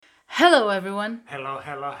Hello, everyone.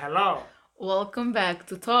 Hello. Welcome back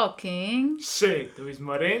to Talking. Shit, who is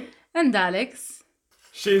Maureen? And Alex.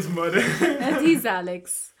 She's Maureen. And he's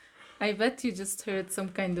Alex. I bet you just heard some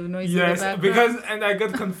kind of noise in the Yes, background. and I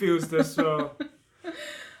got confused as well.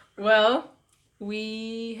 Well,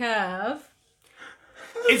 we have...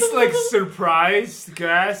 It's like surprise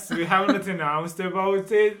guest. We haven't announced about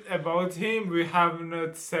him. We have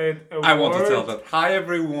not said a word. I want to tell that. Hi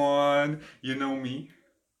everyone. You know me.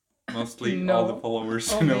 Mostly No. all the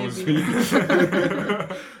followers Oh, knows maybe. me.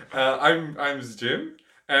 I'm Jim,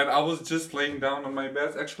 and I was just laying down on my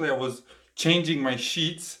bed. Actually, I was changing my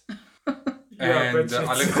sheets, Yeah, and but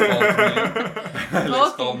Alex called me.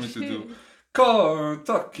 Alex called me to do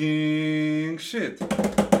talking shit.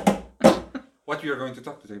 What we are going to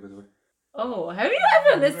talk today, by the way? Oh, have you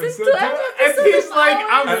ever listened So to and episode he's of like,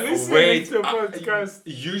 ours? I'm listening Wait, to a podcast.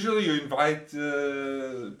 usually you invite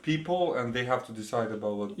people and they have to decide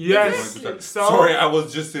about what Yes, they're going to talk. so- Sorry, I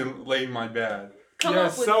was just laying my bed. Come Yeah,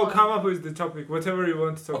 up with so one. come up with the topic, whatever you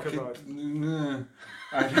want to talk Okay, about.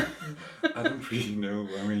 I don't really know.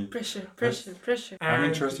 I mean, Pressure. I'm And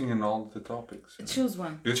interested in all the topics. Choose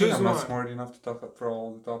one. You Choose think I'm not one. smart enough to talk for all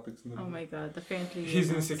the topics? In the Oh my god, apparently his you're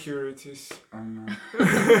not. insecurities. I'm not.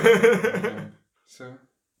 Okay. So,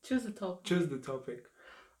 Choose a topic. Choose the topic.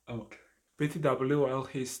 okay. BTW, while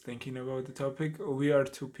he's thinking about the topic, we are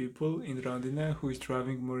two people in Rondina who is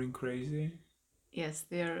driving Maureen crazy. Yes,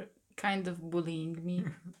 they're kind of bullying me.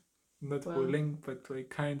 Not Wow. bullying, but like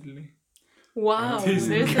kindly. Wow, Teasing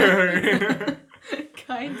there's her. a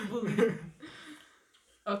kind bully.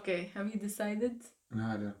 Okay, have you decided? No,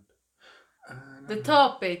 I don't. The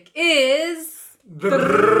topic is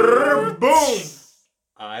Boom!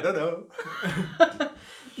 I don't know.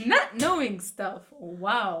 not knowing stuff.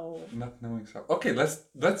 Wow. Not knowing stuff. Okay,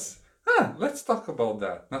 let's talk about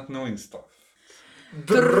that. Not knowing stuff.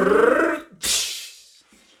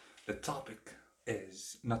 The topic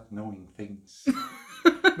is not knowing things.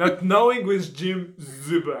 Not knowing with Jim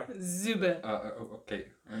Zuba. Zuba. Okay.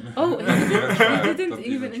 Oh, Don't even try, he didn't don't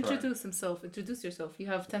even try. introduce himself. Introduce yourself. You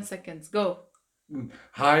have 10 seconds. Go.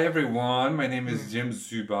 Hi everyone, my name is Jim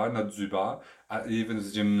Zuba, not Zuba. Even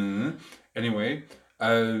it's Jim. Anyway,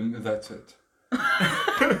 that's it.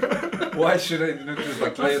 Why should I not just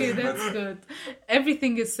like Okay, that's good.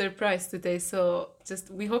 Everything is surprise today, so just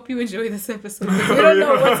we hope you enjoy this episode. 'Cause we don't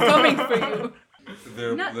know what's coming for you.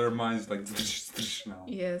 Not- their minds like now.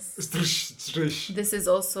 Yes. Strish, strish. This is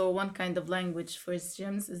also one kind of language for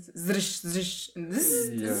gyms. Is zrish, zrish, and this is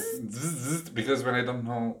Yeah, because when I don't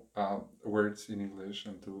know words in English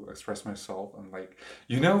and to express myself, I'm like,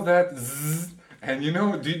 you know that, and you know,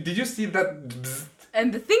 did you see that? And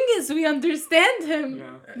the thing is, we understand him.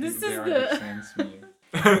 Yeah. This They is understands me.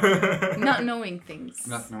 not knowing things.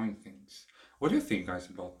 Not knowing things. What do you think, guys,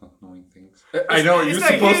 about not knowing things? I know you're It's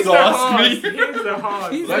like, supposed he's to the ask host. me. He's the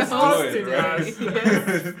host. He's Let's the do host it, today. right?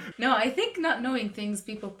 Yes. No, I think not knowing things,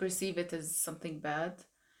 people perceive it as something bad.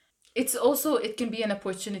 It's also, it can be an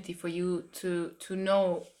opportunity for you to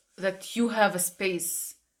know that you have a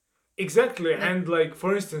space. Exactly, and like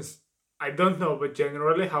for instance, I don't know, but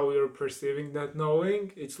generally how you're perceiving not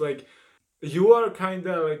knowing, it's like you are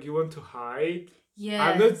kinda like you want to hide. Yes.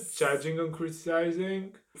 I'm not judging or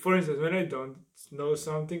criticizing. For instance, when I don't know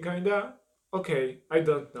something kinda, okay, I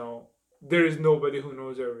don't know. There is nobody who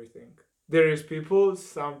knows everything. There is people,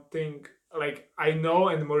 something like I know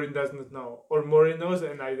and Maureen does not know. Or Maureen knows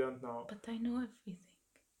and I don't know. But I know everything.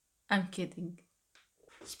 I'm kidding.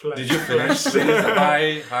 Splash. Did you finish? Please?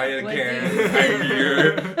 Hi What again. do you- I'm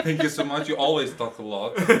here. Thank you so much. You always talk a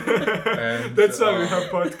lot. And, That's why we have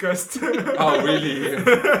podcast. Oh, really?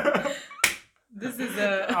 This is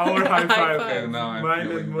Our high five. Okay, now I'm Mine and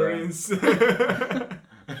feeling Maureen's.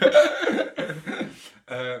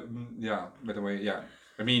 Yeah. By the way, yeah.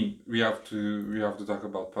 I mean, we have to talk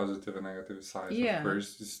about positive and negative sides. Yeah. Of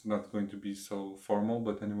course, it's not going to be so formal,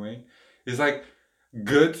 but anyway, it's like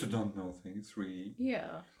good to don't know things. Really,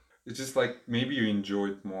 Yeah. it's just like maybe you enjoy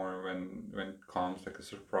it more when it comes like a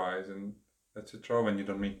surprise and etc. When you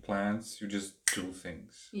don't make plans, you just do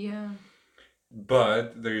things. Yeah.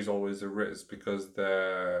 But there is always a risk because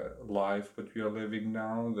the life that we are living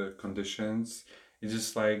now, the conditions, it's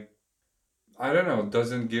just like, I don't know,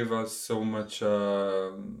 doesn't give us so much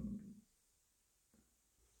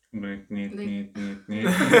need.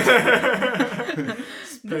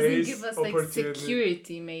 Doesn't give us like opportunity,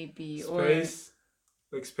 security maybe space,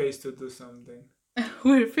 like space to do something. or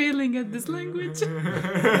we're failing at this language.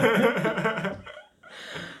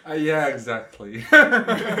 Yeah, exactly.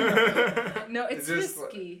 No, it's Just-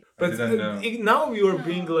 risky. I But didn't know. now you are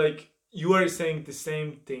being like you are saying the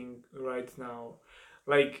same thing right now.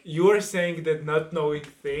 like you are saying that not knowing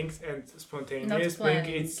things and spontaneous being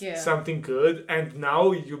planning, it's yeah. something good, and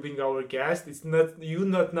now you being our guest, it's not you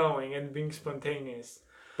not knowing and being spontaneous.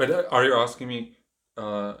 But are you asking me,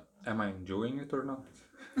 am I enjoying it or not?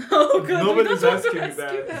 Oh God, Nobody's we don't want to asking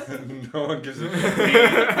ask you that. No one gives a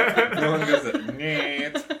no one gives a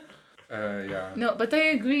net. Yeah. No, but I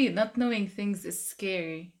agree. Not knowing things is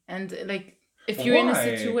scary, and like if you're in a Why?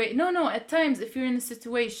 situation, no. At times, if you're in a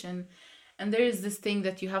situation, and there is this thing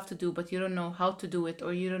that you have to do, but you don't know how to do it,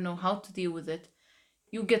 or you don't know how to deal with it,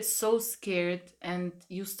 you get so scared, and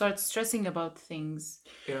you start stressing about things.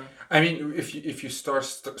 Yeah. I mean, if you start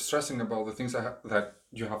stressing about the things that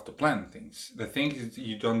you have to plan things, the thing is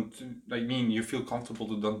you don't. I mean, you feel comfortable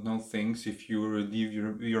to don't know things if you relieve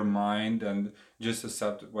your mind and just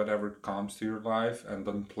accept whatever comes to your life and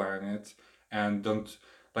don't plan it and don't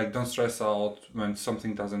stress out when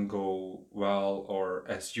something doesn't go well or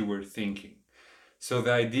as you were thinking. So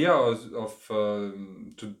the idea of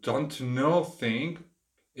to don't know thing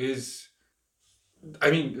is,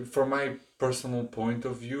 I mean, from my personal point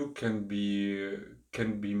of view, can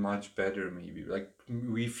be much better. Maybe like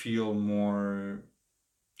we feel more,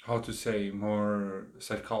 how to say, more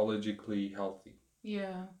psychologically healthy.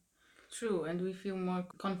 Yeah, true, and we feel more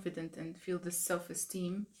confident and feel this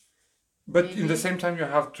self-esteem. But in the Maybe. same time, you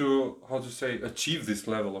have to, how to say, achieve this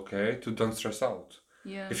level, okay, to don't stress out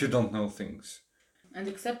Yeah, if you don't know things. and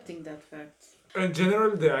accepting that fact. In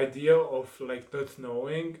general, the idea of like not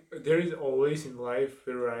knowing, there is always in life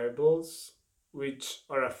variables which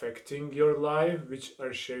are affecting your life, which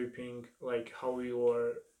are shaping like how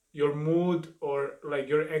your mood or like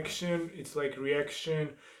your action. It's like reaction.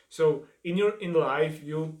 So in life,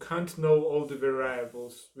 you can't know all the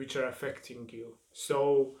variables which are affecting you.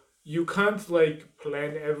 So you can't like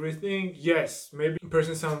plan everything. Yes, maybe a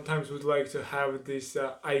person sometimes would like to have this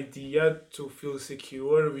idea to feel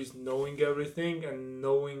secure with knowing everything and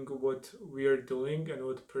knowing what we are doing and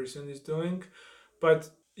what person is doing, but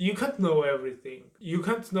you can't know everything. You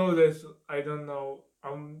can't know that, I don't know,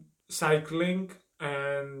 I'm cycling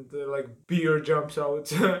and like beer jumps out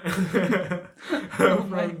Oh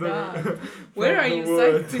my God. Where are you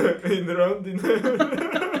cycling? in Rondin.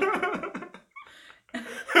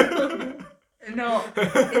 No,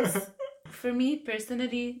 it's for me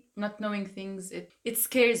personally, not knowing things, it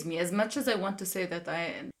scares me as much as I want to say that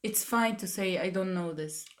it's fine to say I don't know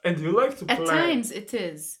this. And you like to plan. At times it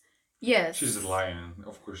is. Yes. She's lying.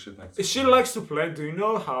 Of course, she likes. She likes to plan. Do you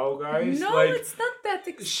know how, guys? No, like, it's not that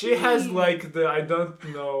extreme. she has like the, I don't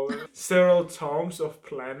know, several tomes of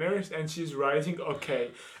planners, and she's writing, okay,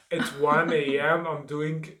 at 1 a.m. I'm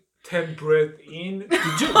doing 10 breath in.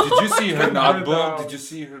 Did you see her notebook? out. Did you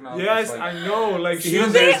see her notebook? Yes, Like, I know. Like here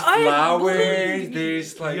she's there's are flowers. bullying.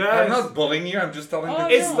 There's like, Yes. I'm not bullying you. I'm just telling Oh,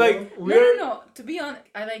 you. It's no. like No, we're no. To be honest,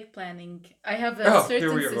 I like planning. I have a Oh, here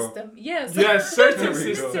certain we go. system. Yes. yes, certain There we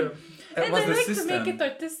go. system. That And was I the like system. to make it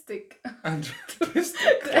artistic. And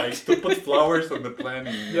like to put flowers on the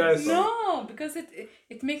planning. Yes. No, because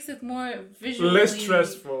it makes it more visually Less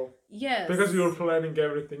stressful Yes. because you're planning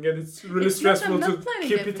everything, and it's really It's not- stressful I'm not to planning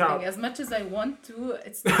keep everything. it up. As much as I want to,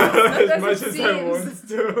 it's not, it's not as much it as seems. I want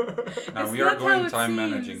to. Now It's we are not how going it time seems.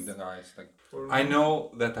 managing the guys. Like, I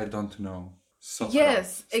know that I don't know. So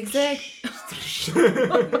Yes, exactly.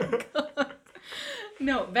 Oh my God.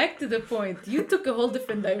 No, back to the point. You took a whole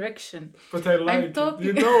different direction. But I like it. talking-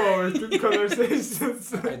 You know our two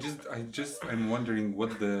conversations. I'm wondering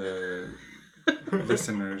what the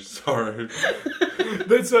listeners are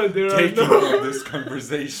That's why there are taking no. of this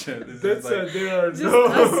conversation. Is That's it why like, there are Just no.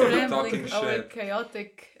 us Talking rambling our shit.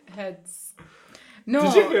 chaotic heads. No.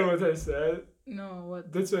 Did you hear what I said? No,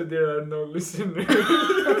 what? That's why there are no listeners.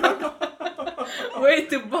 Way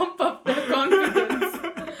to bump up their confidence.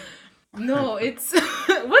 No, it's.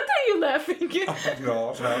 What are you laughing at? I'm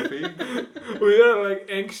not happy. We are like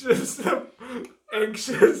anxious.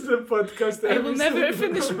 Anxious the podcast. I will never episode.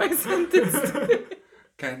 finish my sentence.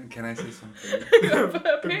 Can I say something? Go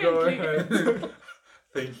Apparently. ahead.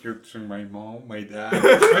 Thank you to my mom, my dad,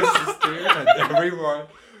 my sister, and everyone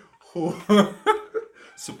who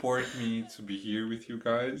support me to be here with you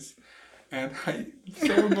guys. And I'm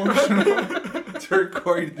so emotional to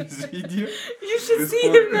record this video. You should This see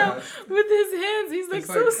him now podcast. with his hands. He's like It's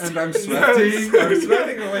so like, and I'm stressed. sweating. I'm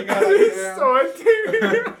sweating. Oh my god! It's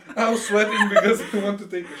sweating. I'm sweating because I want to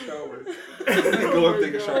take a shower. I go and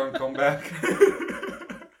take a shower and come back.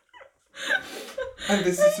 And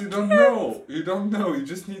this is, you don't know. You don't know. You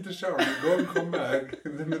just need a shower. You go and come back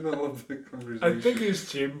in the middle of the conversation. I think his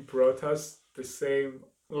gym brought us the same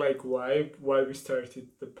like vibe while we started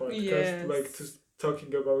the podcast, Yes. like to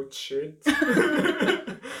talking about shit.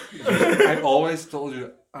 I always told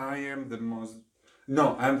you I am the most.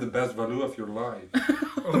 No, I'm the best value of your life.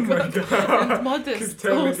 Oh my god. And modest Keep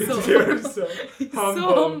telling it also. to yourself. He's Humble.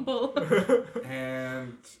 so humble.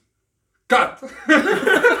 And cut.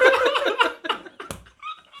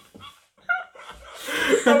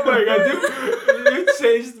 Oh my god, you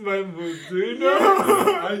changed my mood, do you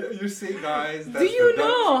know? You see, guys. Do That's you the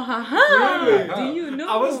know? Haha. Really? Do you know?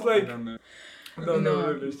 I was I like, don't know. no,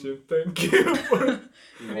 No. relationship, thank you.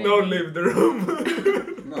 Maybe. No, leave the room.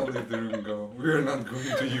 Now leave the room, go. We're not going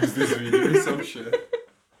to use this video. It's some shit.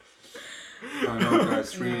 I know,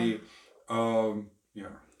 guys. Really. Yeah.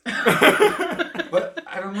 But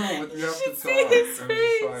I don't know what we have to should talk. see his I'm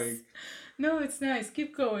face. just like. No, it's nice.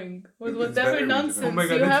 Keep going with It's whatever better with nonsense Oh my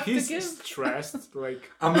god, you and have to he's give. stressed, like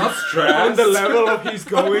I'm not stressed. on the level of he's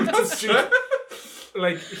going to Not sit,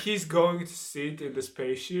 like he's going to sit in the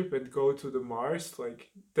spaceship and go to the Mars. Like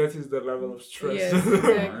that is the level of stress. Yes,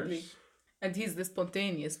 exactly. Mars. And he's the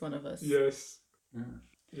spontaneous one of us. Yes. Yeah.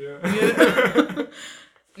 Yeah. Yeah.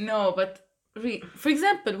 No, but for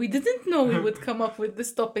example, we didn't know we would come up with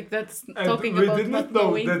this topic that's And talking we about did not not know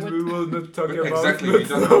knowing that what... we will not talk But about. exactly, not we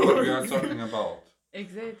don't know what we knowing. are talking about.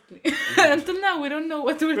 Exactly. Until now, we don't know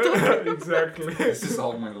what we're talking about. Exactly. This is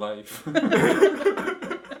all my life.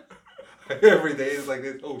 Every day is like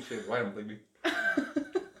this. Oh shit, why am I leaving?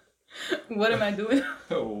 What am I doing?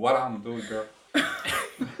 What I'm doing, girl.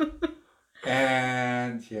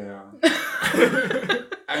 And yeah.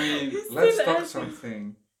 I mean, He's let's still talk asking.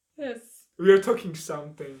 something. Yes, We are talking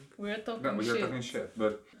something. we're talking No, we're shit. talking shit,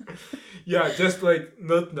 but Yeah, just like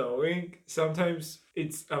not knowing. Sometimes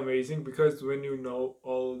it's amazing because when you know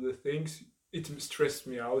all the things, it stressed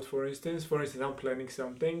me out. For instance, I'm planning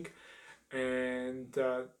something, and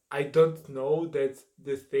I don't know that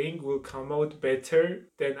the thing will come out better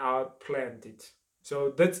than I planned it.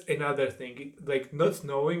 So that's another thing. Like not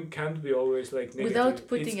knowing can't be always like negative. Without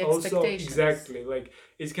putting it's also, expectations. exactly, like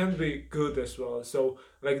it can be good as well. So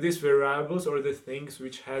like these variables or the things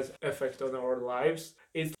which has effect on our lives,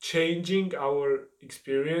 it's changing our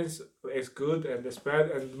experience as good and as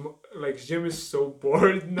bad. And like Jim is so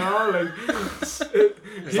bored now. Like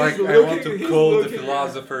it's like I want to quote the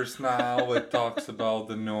philosophers now. It talks about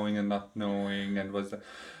the knowing and not knowing, and was the.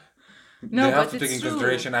 No, they have but to take it's in true.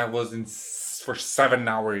 consideration. I was in for 7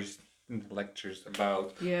 hours in the lectures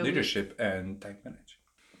about Yeah, leadership and time management.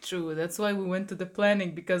 True. That's why we went to the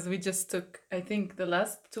planning, because we just took, I think, the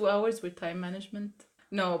last 2 hours were time management.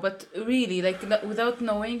 No, but really, like without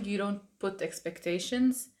knowing, you don't put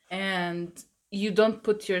expectations and you don't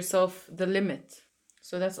put yourself the limit.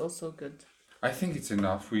 So that's also good. I think it's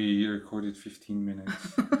enough. We recorded 15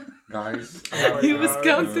 minutes, guys. Oh my He was God,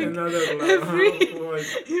 counting another every- level. Like,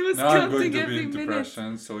 He was Now I'm going counting to be every in minute.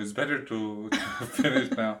 depression, so it's better to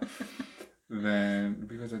finish now than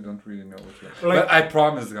because I don't really know what to. Like- But I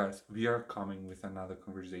promise, guys, we are coming with another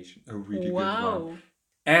conversation, a really good one, Wow.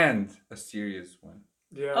 and a serious one.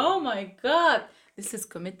 yeah. Oh my god. This is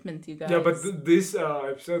commitment, you guys. Yeah, but this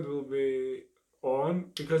episode will be on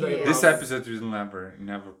because I Yeah. love This episode will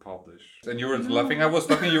never publish. And you were laughing. I was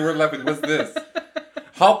talking. You were laughing. What's this?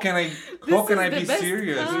 How can I? How This can is I the be best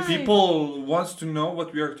serious? kind. People wants to know what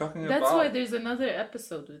we are talking That's about. why there's another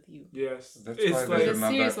episode with you. Yes, That's it's why like there's The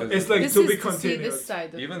another serious one. episode. It's like This to is be to see continued. this side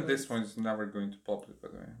of Even yours. this one's never going to publish, by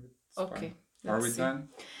the way. It's Okay. fine. Are we let's see. done?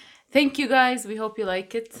 Thank you guys. We hope you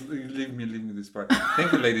like it. Leave me this part. Thank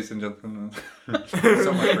you, ladies and gentlemen. so much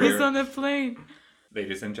for It's your... on a plane.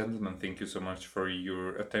 Ladies and gentlemen, thank you so much for your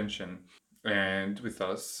attention. And with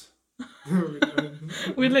us,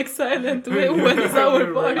 We're like silent. When is our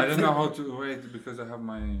part? I don't know how to wait because I have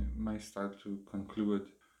my start to conclude.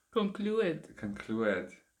 Conclude. Okay,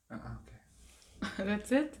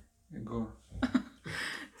 That's it. go.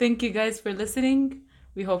 Thank you guys for listening.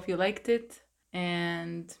 We hope you liked it.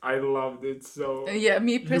 And I loved it so. yeah,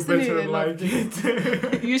 me You personally, I better loved like it.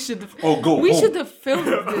 it. You should. Oh, go. We home. should have filmed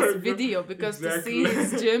this video because to see Exactly.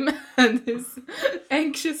 his Jim and his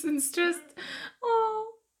anxious and stressed.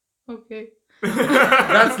 Oh, okay.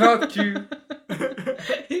 That's not cute.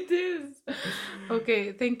 It is.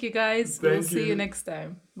 Okay, thank you guys. We'll Thank see you you. next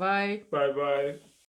time. Bye. Bye bye.